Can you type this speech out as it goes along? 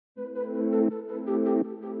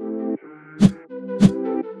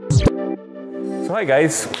So hi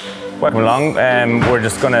guys, welcome along. We're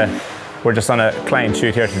just on a client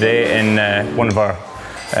shoot here today in one of our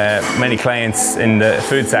many clients in the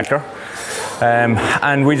food sector.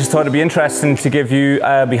 And we just thought it'd be interesting to give you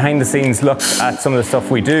a behind the scenes look at some of the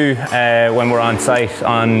stuff we do when we're on site,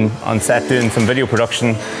 on set doing some video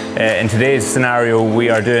production. In today's scenario, we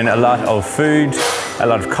are doing a lot of food, a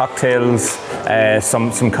lot of cocktails,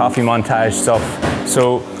 some coffee montage stuff.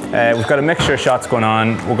 So we've got a mixture of shots going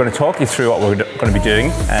on. We're going to talk you through what we're going to be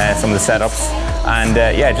doing, some of the setups, and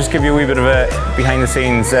yeah, just give you a wee bit of a behind the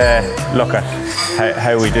scenes look at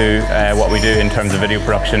how we do what we do in terms of video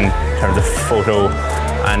production, in terms of photo,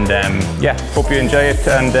 and yeah, hope you enjoy it,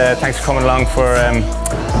 and thanks for coming along for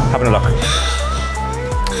having a look.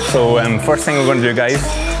 So first thing we're going to do, guys,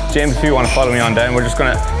 James, if you want to follow me on down, we're just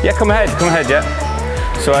going to, yeah, come ahead, yeah.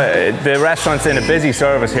 So the restaurant's in a busy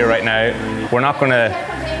service here right now. We're not going to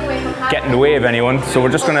get in the way of anyone, so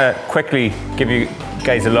we're just going to quickly give you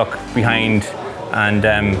guys a look behind, and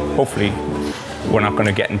hopefully we're not going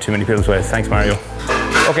to get in too many people's ways. Thanks, Mario.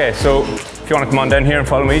 Okay, so if you want to come on down here and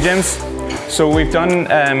follow me, James. So we've done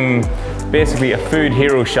basically a food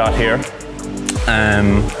hero shot here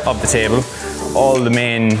of the table. All the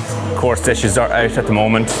main course dishes are out at the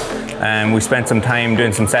moment. We spent some time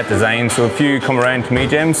doing some set design, so if you come around to me,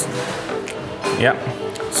 James. Yeah.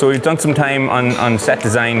 So we've done some time on set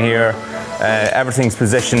design here. Everything's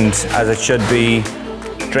positioned as it should be.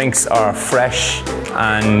 Drinks are fresh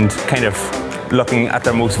and kind of looking at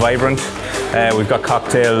their most vibrant. We've got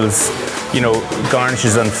cocktails, you know,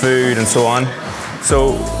 garnishes on food and so on.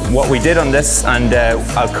 So what we did on this, and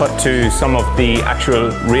I'll cut to some of the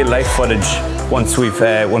actual real life footage once we've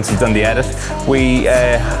done the edit. We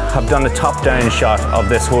have done a top-down shot of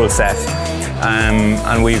this whole set.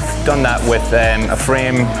 And we've done that with a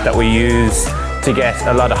frame that we use to get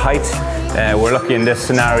a lot of height. We're lucky in this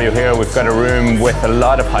scenario here, we've got a room with a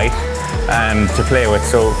lot of height to play with.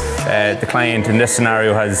 So the client in this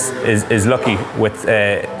scenario is lucky with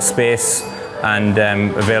space and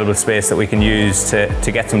available space that we can use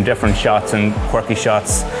to get some different shots and quirky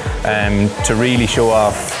shots to really show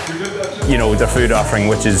off, you know, their food offering,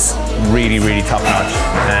 which is really, really top notch.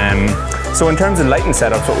 So in terms of lighting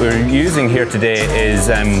setups, what we're using here today is,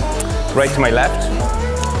 right to my left,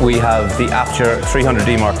 we have the Aperture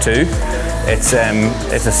 300D Mark II. It's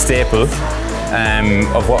a staple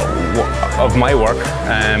of my work.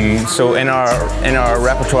 So in our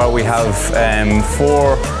repertoire we have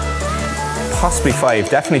 4, possibly 5,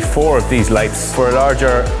 definitely 4 of these lights. For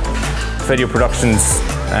larger video productions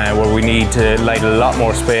where we need to light a lot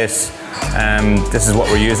more space, this is what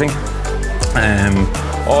we're using.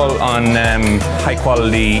 All on high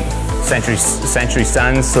quality Century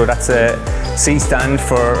stands, so that's a C stand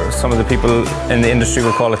for some of the people in the industry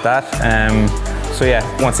will call it that. So yeah,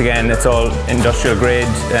 once again, it's all industrial grade,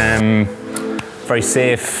 very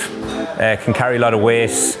safe, can carry a lot of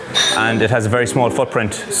weight, and it has a very small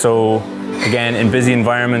footprint. So again, in busy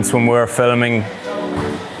environments when we're filming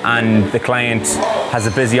and the client has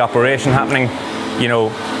a busy operation happening, you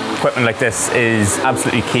know, equipment like this is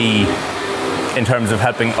absolutely key in terms of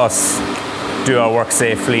helping us do our work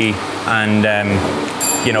safely and,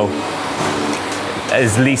 you know,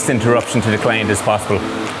 as least interruption to the client as possible.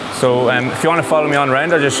 So if you want to follow me on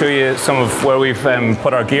around, I'll just show you some of where we've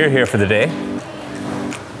put our gear here for the day.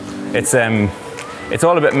 It's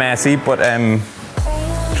all a bit messy, but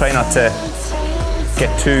try not to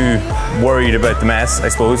get too worried about the mess, I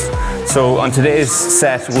suppose. So on today's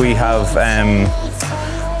set, we have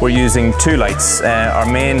we're using 2 lights. Our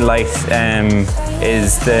main light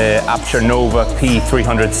is the Aperture Nova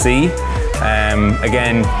P300C.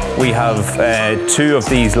 Again, we have 2 of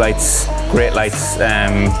these lights, great lights,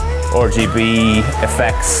 RGB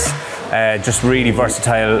effects, just really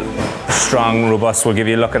versatile, strong, robust. We'll give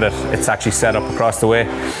you a look at it. It's actually set up across the way.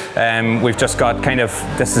 We've just got kind of,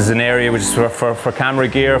 this is an area which is for camera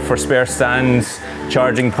gear, for spare stands,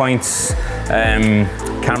 charging points,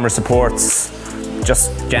 camera supports,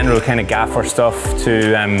 just general kind of gaffer stuff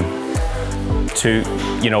to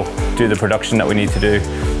you know, do the production that we need to do.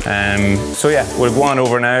 So yeah, we'll go on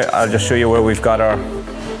over now. I'll just show you where we've got our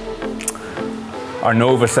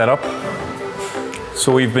Nova set up.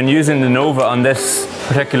 So we've been using the Nova on this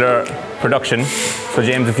particular production. So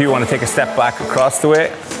James, if you want to take a step back across the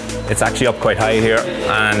way, it's actually up quite high here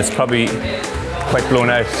and it's probably quite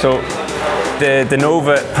blown out. So the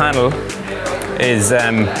Nova panel is,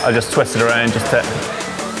 I'll just twist it around just to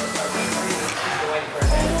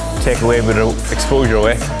take away a bit of exposure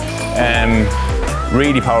away.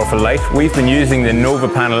 Really powerful light. We've been using the Nova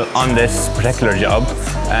panel on this particular job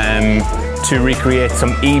to recreate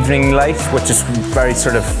some evening light, which is very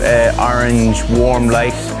sort of orange, warm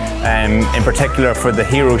light, in particular for the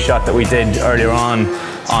hero shot that we did earlier on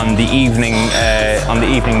the evening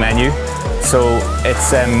menu. So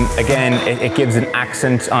it's again, it gives an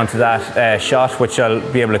accent onto that shot, which I'll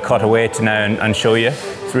be able to cut away to now and show you.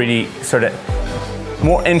 It's really sort of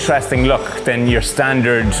more interesting look than your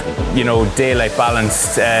standard, you know, daylight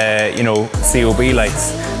balanced, you know, COB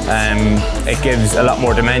lights. It gives a lot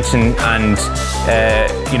more dimension and,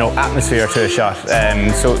 you know, atmosphere to a shot.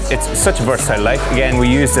 So it's such a versatile light. Again, we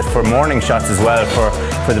used it for morning shots as well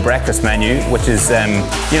for the breakfast menu, which is,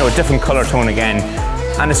 you know, a different color tone again.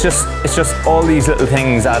 And it's just all these little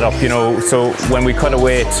things add up, you know. So when we cut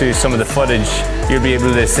away to some of the footage, you'll be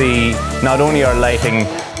able to see not only our lighting,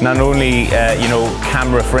 not only you know,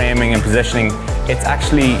 camera framing and positioning, it's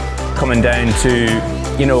actually coming down to,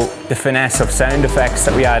 you know, the finesse of sound effects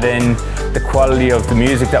that we add in, the quality of the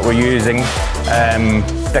music that we're using,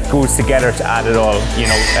 that goes together to add it all, you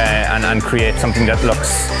know, and create something that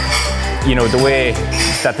looks, you know, the way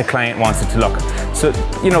that the client wants it to look. So,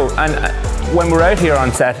 you know, and when we're out here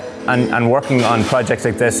on set and working on projects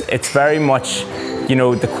like this, it's very much, you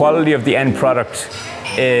know, the quality of the end product,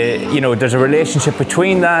 you know, there's a relationship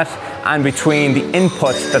between that and between the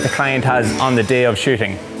input that the client has on the day of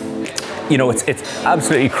shooting. You know, it's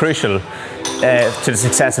absolutely crucial to the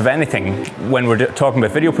success of anything when we're talking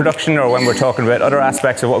about video production or when we're talking about other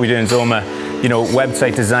aspects of what we do in ZOMA, you know,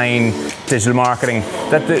 website design, digital marketing,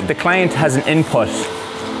 that the client has an input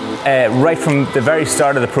right from the very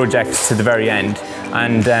start of the project to the very end.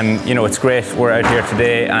 And you know, it's great we're out here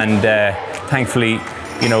today, and thankfully,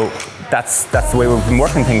 you know, that's the way we've been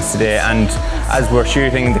working things today. And as we're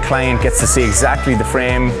shooting, the client gets to see exactly the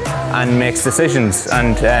frame and makes decisions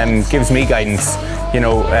and gives me guidance, you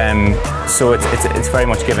know, so it's very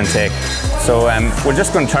much give and take. So we're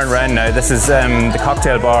just going to turn around now. This is the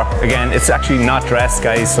cocktail bar. Again, it's actually not dressed,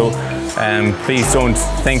 guys, so please don't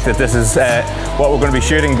think that this is what we're going to be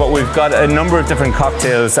shooting, but we've got a number of different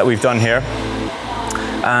cocktails that we've done here.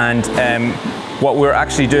 And what we're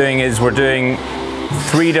actually doing is we're doing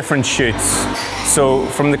 3 different shoots. So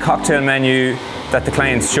from the cocktail menu that the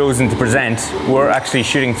client's chosen to present, we're actually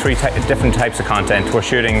shooting 3 different types of content. We're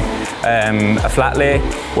shooting a flat lay,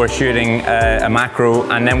 we're shooting a macro,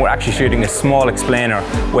 and then we're actually shooting a small explainer,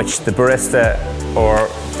 which the barista, or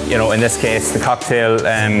you know, in this case, the cocktail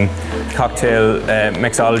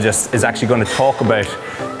mixologist is actually going to talk about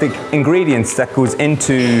the ingredients that goes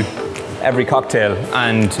into every cocktail.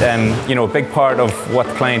 And you know, a big part of what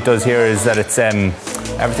the client does here is that it's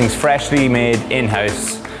everything's freshly made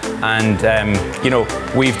in-house, and you know,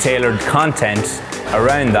 we've tailored content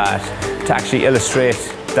around that to actually illustrate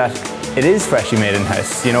that it is freshly made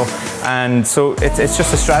in-house, you know. And so it's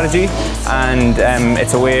just a strategy, and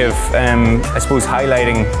it's a way of I suppose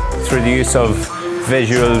highlighting through the use of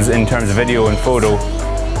visuals in terms of video and photo,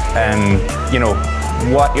 you know,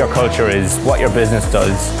 what your culture is, what your business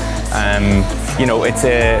does. You know, it's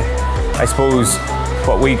I suppose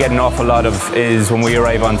what we get an awful lot of is when we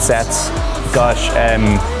arrive on sets, gosh,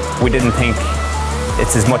 we didn't think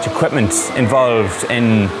it's as much equipment involved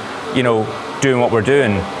in, you know, doing what we're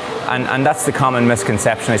doing. And that's the common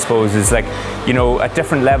misconception, I suppose, is like, you know, at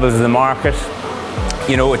different levels of the market,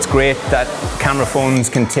 you know, it's great that camera phones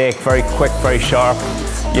can take very quick, very sharp,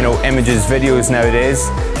 you know, images, videos nowadays,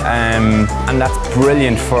 and that's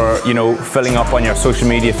brilliant for, you know, filling up on your social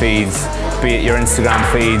media feeds, be it your Instagram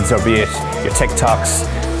feeds or be it your TikToks.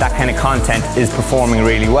 That kind of content is performing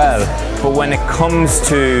really well. But when it comes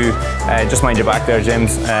to, just mind your back there,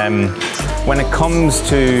 James, when it comes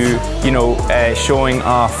to, you know, showing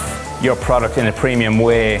off your product in a premium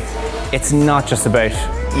way, it's not just about,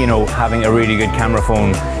 you know, having a really good camera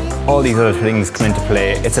phone. All these other things come into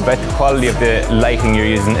play. It's about the quality of the lighting you're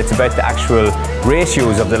using. It's about the actual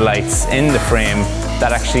ratios of the lights in the frame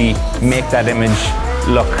that actually make that image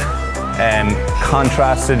look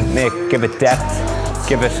contrasted, give it depth,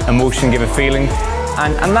 give it emotion, give it feeling.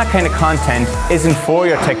 And that kind of content isn't for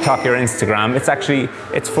your TikTok or Instagram. It's actually,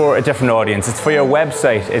 it's for a different audience. It's for your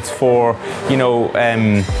website. It's for, you know,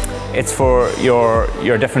 it's for your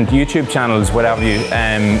different YouTube channels, whatever you.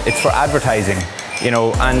 It's for advertising, you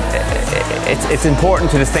know, and it's important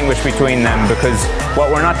to distinguish between them, because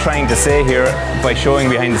what we're not trying to say here by showing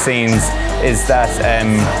behind the scenes is that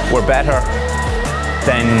we're better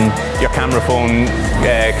than your camera phone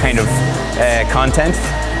kind of content.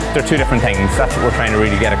 They're 2 different things. That's what we're trying to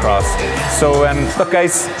really get across. So look,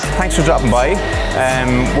 guys, thanks for dropping by.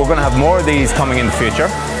 We're going to have more of these coming in the future.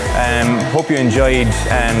 Hope you enjoyed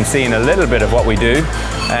seeing a little bit of what we do.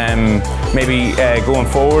 maybe going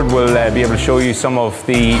forward we'll be able to show you some of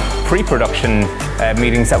the pre-production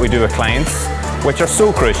meetings that we do with clients, which are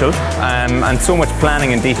so crucial, and so much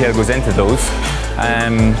planning and detail goes into those.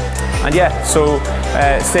 And yeah, so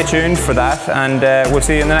stay tuned for that, and we'll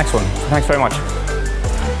see you in the next one. Thanks very much.